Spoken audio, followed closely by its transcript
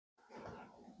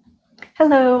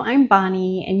Hello, I'm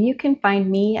Bonnie, and you can find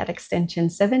me at extension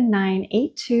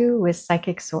 7982 with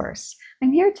Psychic Source.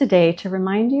 I'm here today to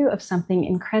remind you of something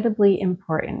incredibly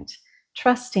important: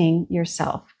 trusting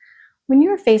yourself. When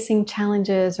you're facing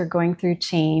challenges or going through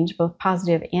change, both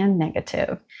positive and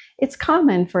negative, it's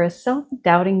common for a self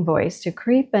doubting voice to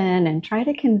creep in and try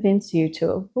to convince you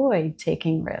to avoid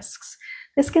taking risks.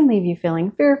 This can leave you feeling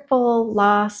fearful,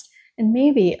 lost, and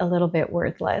maybe a little bit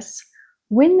worthless.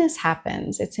 When this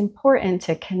happens, it's important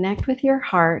to connect with your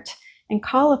heart and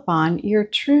call upon your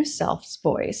true self's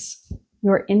voice,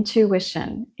 your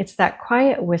intuition. It's that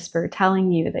quiet whisper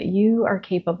telling you that you are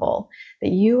capable,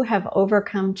 that you have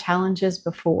overcome challenges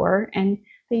before, and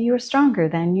that you are stronger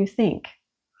than you think.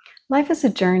 Life is a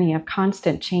journey of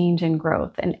constant change and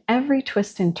growth, and every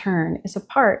twist and turn is a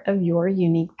part of your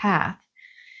unique path.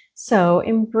 So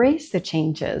embrace the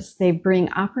changes. They bring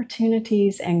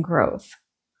opportunities and growth.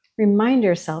 Remind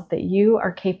yourself that you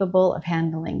are capable of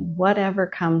handling whatever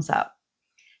comes up.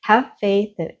 Have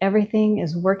faith that everything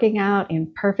is working out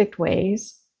in perfect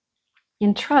ways,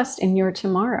 and trust in your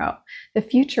tomorrow. The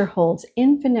future holds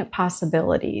infinite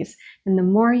possibilities, and the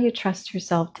more you trust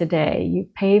yourself today, you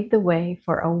pave the way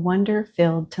for a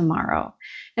wonder-filled tomorrow.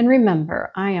 And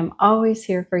remember, I am always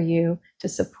here for you to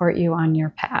support you on your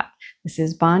path. This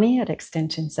is Bonnie at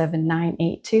extension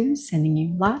 7982, sending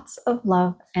you lots of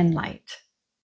love and light.